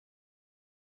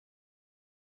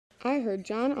I heard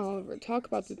John Oliver talk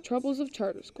about the troubles of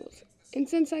charter schools, and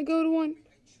since I go to one,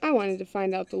 I wanted to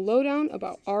find out the lowdown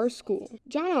about our school.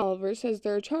 John Oliver says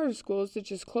there are charter schools that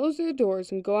just close their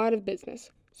doors and go out of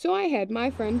business, so I had my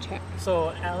friend check.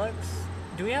 So, Alex,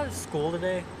 do we have school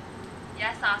today?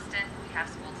 Yes, Austin, we have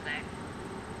school today.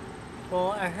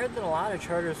 Well, I heard that a lot of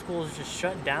charter schools just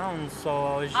shut down, so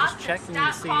I was just checking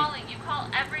to see. Stop calling. You call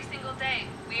every single day.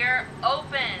 We're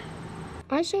open.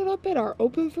 I showed up at our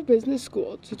Open for Business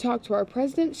school to talk to our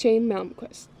president, Shane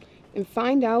Malmquist, and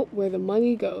find out where the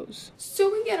money goes. So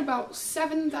we get about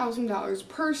 $7,000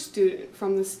 per student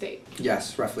from the state.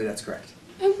 Yes, roughly that's correct.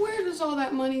 And where does all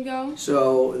that money go?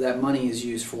 So that money is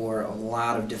used for a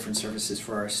lot of different services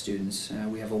for our students.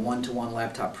 We have a one-to-one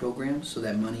laptop program, so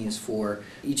that money is for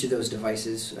each of those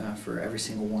devices for every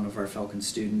single one of our Falcon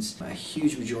students. A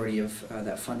huge majority of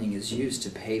that funding is used to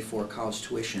pay for college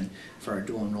tuition for our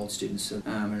dual enrolled students. So,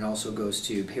 it also goes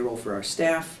to payroll for our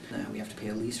staff. We have to pay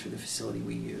a lease for the facility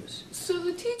we use. So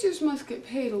the teachers must get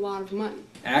paid a lot of money.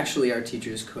 Actually, our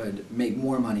teachers could make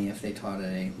more money if they taught at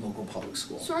a local public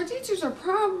school. So our teachers are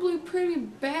probably pretty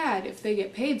bad if they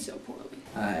get paid so poorly.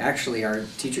 Actually, our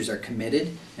teachers are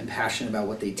committed and passionate about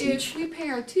what they teach. If we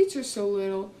pay our teachers so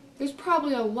little, there's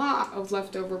probably a lot of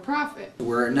leftover profit.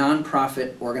 We're a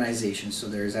non-profit organization, so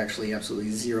there's actually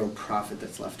absolutely zero profit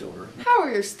that's left over. How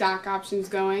are your stock options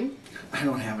going? I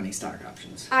don't have any stock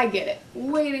options. I get it.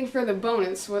 Waiting for the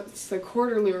bonus once the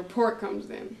quarterly report comes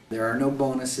in. There are no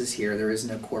bonuses here. There isn't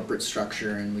a corporate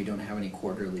structure, and we don't have any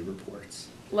quarterly reports.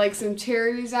 Like some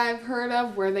charities I've heard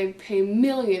of where they pay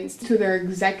millions to their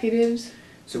executives.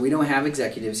 So we don't have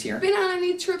executives here. Been on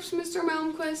any trips, Mr.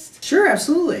 Malmquist? Sure,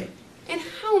 absolutely. And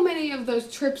how many of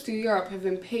those trips to Europe have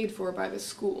been paid for by the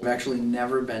school? I've actually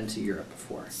never been to Europe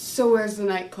before. So where's the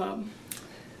nightclub?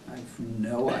 I have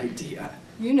no idea.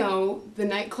 You know, the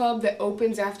nightclub that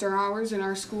opens after hours in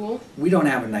our school? We don't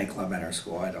have a nightclub at our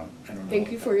school. I don't know.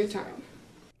 Thank you for your time.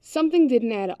 Something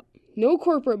didn't add up. No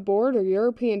corporate board or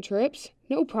European trips,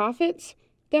 no profits.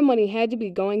 That money had to be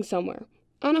going somewhere.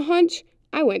 On a hunch,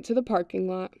 I went to the parking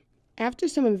lot. After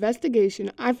some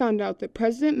investigation, I found out that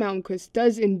President Malmquist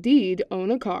does indeed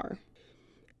own a car.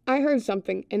 I heard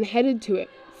something and headed to it.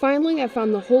 Finally, I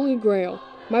found the Holy Grail,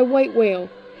 my white whale.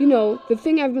 You know, the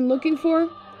thing I've been looking for?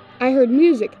 I heard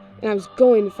music, and I was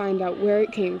going to find out where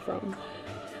it came from.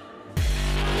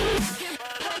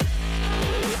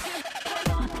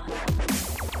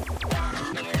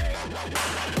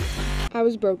 I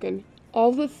was broken.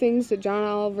 All the things that John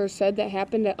Oliver said that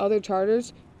happened at other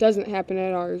charters doesn't happen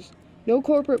at ours. No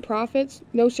corporate profits,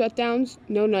 no shutdowns,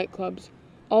 no nightclubs.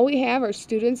 All we have are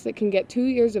students that can get 2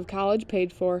 years of college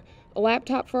paid for, a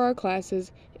laptop for our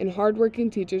classes, and hardworking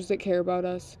teachers that care about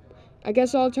us. I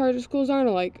guess all charter schools aren't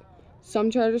alike.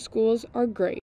 Some charter schools are great.